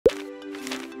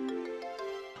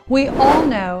We all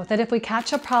know that if we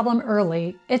catch a problem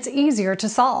early, it's easier to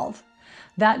solve.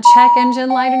 That check engine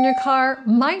light in your car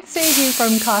might save you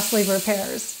from costly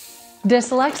repairs.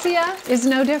 Dyslexia is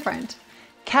no different.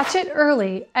 Catch it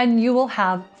early and you will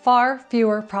have far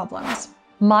fewer problems.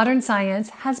 Modern science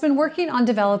has been working on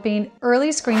developing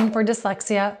early screening for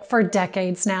dyslexia for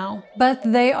decades now, but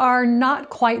they are not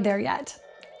quite there yet.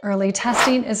 Early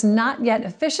testing is not yet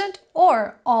efficient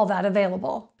or all that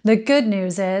available. The good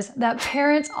news is that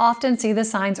parents often see the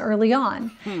signs early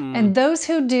on, and those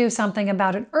who do something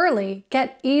about it early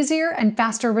get easier and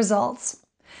faster results.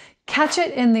 Catch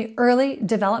it in the early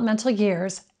developmental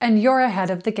years and you're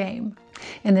ahead of the game.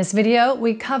 In this video,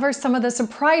 we cover some of the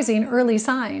surprising early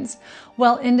signs.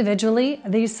 Well, individually,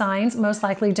 these signs most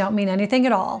likely don't mean anything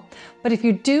at all. But if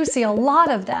you do see a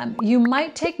lot of them, you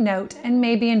might take note and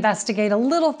maybe investigate a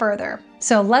little further.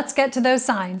 So let's get to those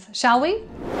signs, shall we?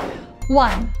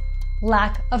 1.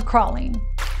 Lack of crawling.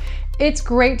 It's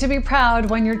great to be proud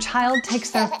when your child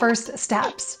takes their first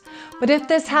steps. But if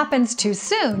this happens too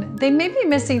soon, they may be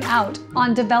missing out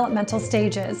on developmental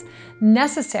stages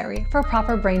necessary for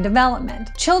proper brain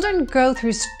development. Children go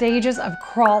through stages of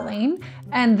crawling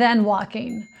and then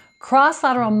walking.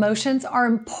 Cross-lateral motions are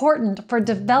important for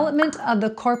development of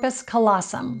the corpus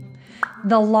callosum,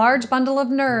 the large bundle of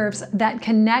nerves that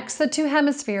connects the two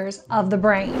hemispheres of the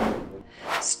brain.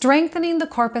 Strengthening the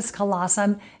corpus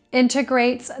callosum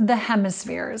integrates the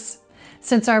hemispheres.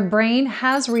 Since our brain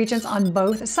has regions on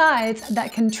both sides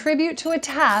that contribute to a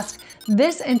task,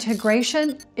 this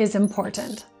integration is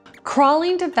important.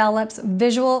 Crawling develops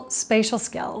visual spatial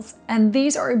skills, and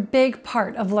these are a big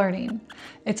part of learning.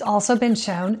 It's also been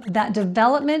shown that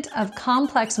development of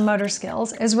complex motor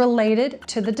skills is related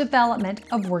to the development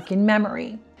of working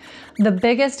memory, the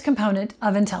biggest component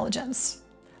of intelligence.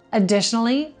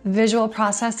 Additionally, visual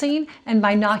processing and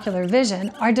binocular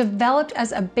vision are developed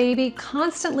as a baby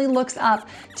constantly looks up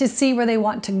to see where they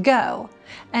want to go,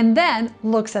 and then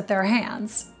looks at their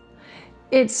hands.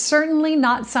 It's certainly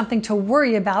not something to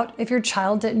worry about if your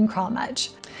child didn't crawl much.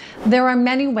 There are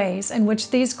many ways in which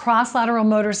these cross-lateral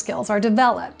motor skills are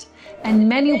developed, and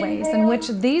many ways in which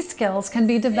these skills can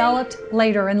be developed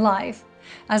later in life.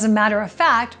 As a matter of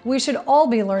fact, we should all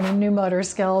be learning new motor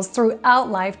skills throughout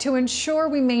life to ensure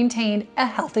we maintain a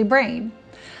healthy brain.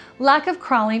 Lack of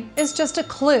crawling is just a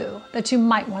clue that you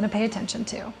might want to pay attention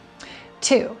to.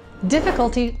 2.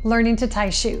 Difficulty learning to tie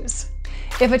shoes.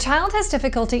 If a child has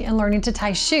difficulty in learning to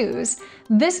tie shoes,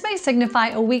 this may signify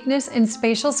a weakness in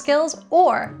spatial skills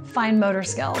or fine motor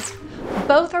skills.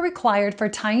 Both are required for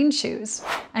tying shoes,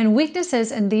 and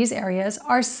weaknesses in these areas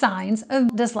are signs of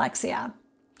dyslexia.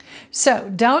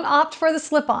 So don't opt for the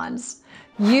slip-ons.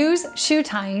 Use shoe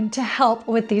tying to help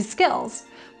with these skills.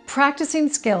 Practicing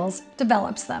skills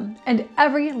develops them, and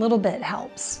every little bit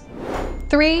helps.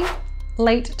 3.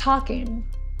 Late talking.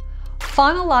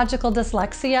 Phonological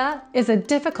dyslexia is a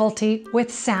difficulty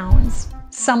with sounds.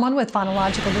 Someone with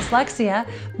phonological dyslexia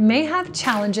may have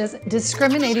challenges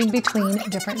discriminating between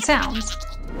different sounds.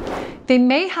 They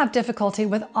may have difficulty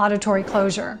with auditory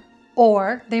closure,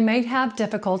 or they may have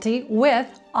difficulty with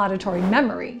auditory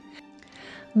memory.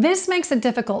 This makes it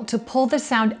difficult to pull the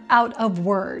sound out of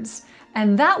words,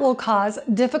 and that will cause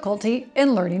difficulty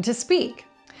in learning to speak.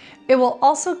 It will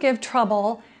also give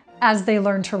trouble as they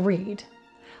learn to read.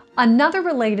 Another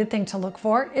related thing to look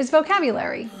for is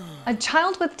vocabulary. A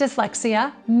child with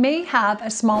dyslexia may have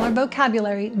a smaller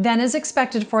vocabulary than is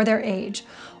expected for their age,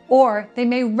 or they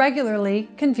may regularly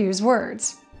confuse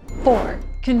words. 4.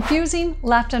 Confusing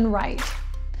left and right.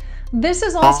 This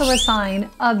is also a sign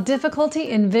of difficulty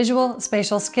in visual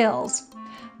spatial skills.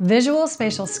 Visual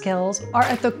spatial skills are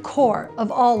at the core of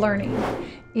all learning.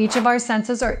 Each of our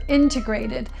senses are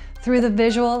integrated through the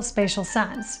visual spatial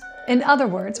sense. In other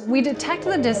words, we detect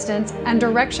the distance and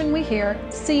direction we hear,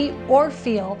 see, or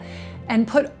feel, and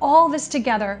put all this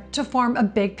together to form a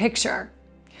big picture.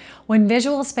 When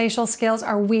visual spatial skills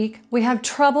are weak, we have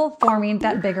trouble forming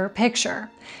that bigger picture.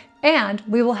 And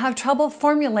we will have trouble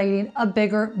formulating a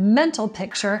bigger mental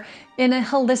picture in a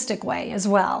holistic way as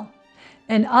well.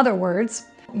 In other words,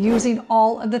 using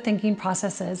all of the thinking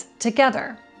processes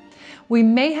together. We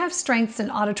may have strengths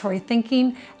in auditory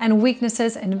thinking and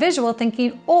weaknesses in visual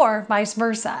thinking, or vice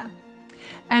versa.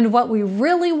 And what we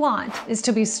really want is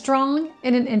to be strong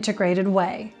in an integrated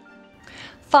way.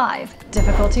 5.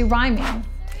 Difficulty rhyming.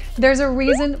 There's a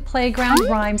reason playground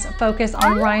rhymes focus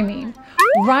on rhyming.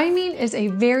 Rhyming is a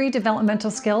very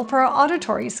developmental skill for our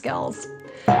auditory skills.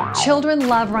 Children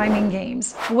love rhyming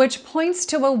games, which points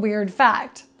to a weird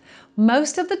fact.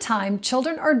 Most of the time,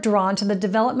 children are drawn to the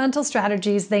developmental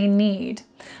strategies they need.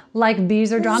 Like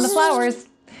bees are drawn to flowers.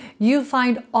 you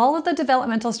find all of the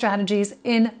developmental strategies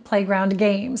in playground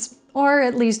games, or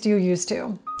at least you used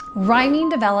to. Rhyming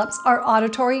develops our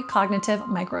auditory cognitive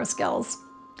micro skills.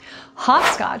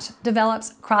 Hopscotch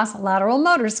develops cross-lateral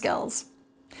motor skills.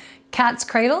 Cat's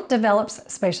Cradle develops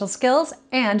spatial skills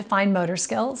and fine motor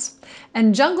skills.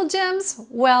 And Jungle Gyms,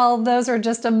 well, those are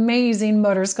just amazing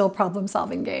motor skill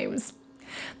problem-solving games.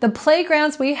 The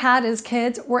playgrounds we had as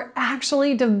kids were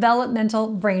actually developmental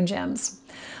brain gyms.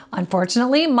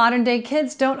 Unfortunately, modern-day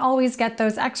kids don't always get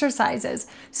those exercises,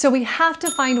 so we have to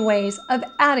find ways of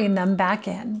adding them back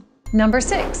in. Number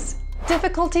 6,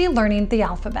 difficulty learning the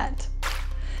alphabet.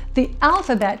 The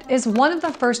alphabet is one of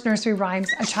the first nursery rhymes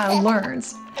a child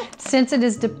learns, since it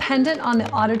is dependent on the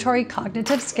auditory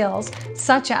cognitive skills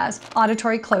such as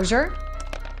auditory closure,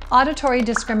 auditory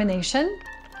discrimination,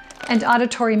 and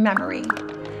auditory memory.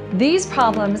 These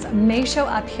problems may show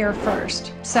up here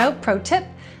first, so pro tip,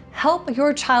 help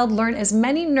your child learn as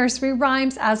many nursery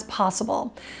rhymes as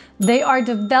possible. They are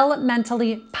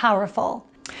developmentally powerful.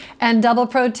 And double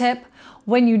pro tip,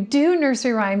 when you do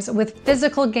nursery rhymes with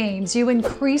physical games, you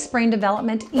increase brain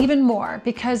development even more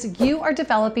because you are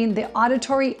developing the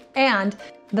auditory and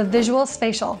the visual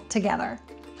spatial together.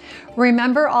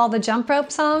 Remember all the jump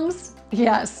rope songs?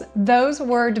 Yes, those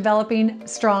were developing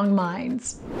strong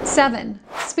minds. 7,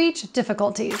 speech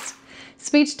difficulties.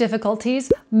 Speech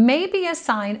difficulties may be a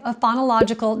sign of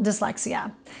phonological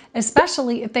dyslexia,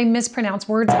 especially if they mispronounce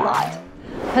words a lot.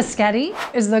 Pescetti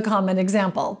is the common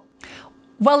example.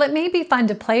 While it may be fun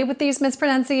to play with these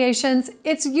mispronunciations,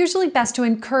 it's usually best to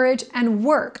encourage and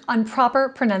work on proper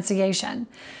pronunciation.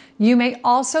 You may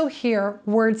also hear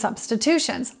word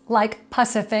substitutions like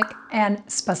pacific and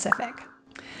specific.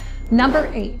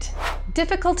 Number 8,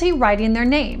 difficulty writing their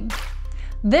name.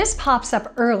 This pops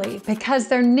up early because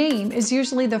their name is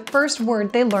usually the first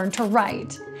word they learn to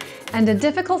write. And a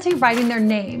difficulty writing their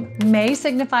name may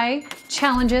signify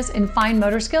challenges in fine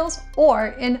motor skills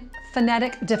or in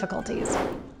phonetic difficulties.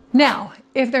 Now,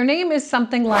 if their name is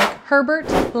something like Herbert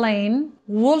Lane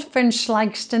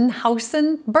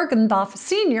Wolfenschleichtenhausen Bergendorf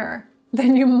Sr.,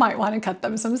 then you might want to cut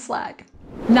them some slack.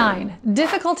 9,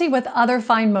 difficulty with other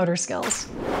fine motor skills.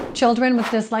 Children with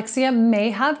dyslexia may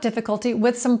have difficulty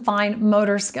with some fine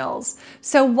motor skills,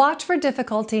 so watch for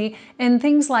difficulty in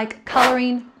things like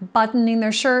coloring, buttoning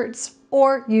their shirts,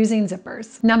 or using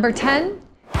zippers. Number 10,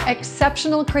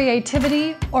 exceptional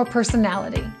creativity or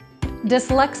personality.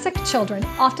 Dyslexic children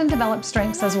often develop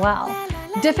strengths as well.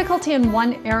 Difficulty in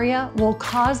one area will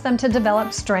cause them to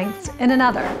develop strengths in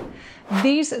another.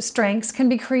 These strengths can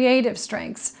be creative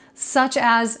strengths, such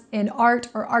as in art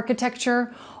or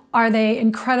architecture. Are they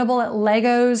incredible at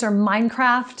Legos or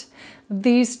Minecraft?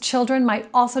 These children might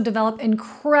also develop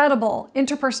incredible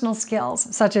interpersonal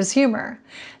skills, such as humor.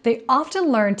 They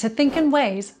often learn to think in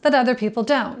ways that other people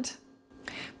don't.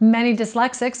 Many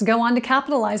dyslexics go on to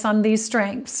capitalize on these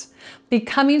strengths,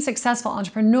 becoming successful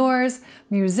entrepreneurs,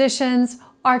 musicians,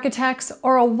 architects,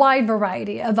 or a wide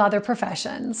variety of other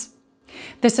professions.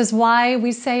 This is why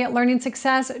we say at Learning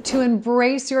Success to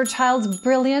embrace your child's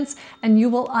brilliance and you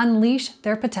will unleash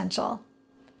their potential.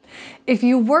 If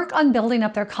you work on building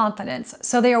up their confidence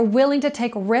so they are willing to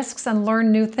take risks and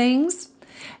learn new things,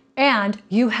 and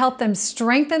you help them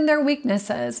strengthen their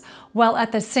weaknesses while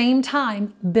at the same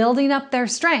time building up their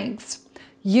strengths,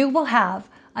 you will have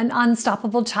an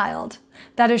unstoppable child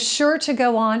that is sure to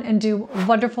go on and do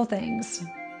wonderful things.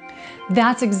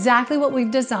 That's exactly what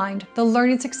we've designed the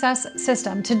Learning Success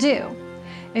system to do.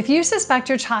 If you suspect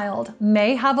your child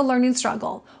may have a learning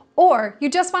struggle, or you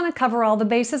just want to cover all the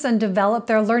bases and develop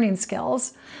their learning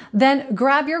skills, then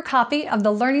grab your copy of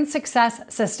the Learning Success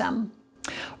system.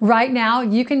 Right now,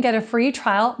 you can get a free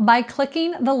trial by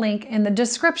clicking the link in the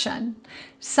description.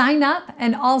 Sign up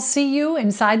and I'll see you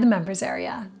inside the members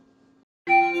area.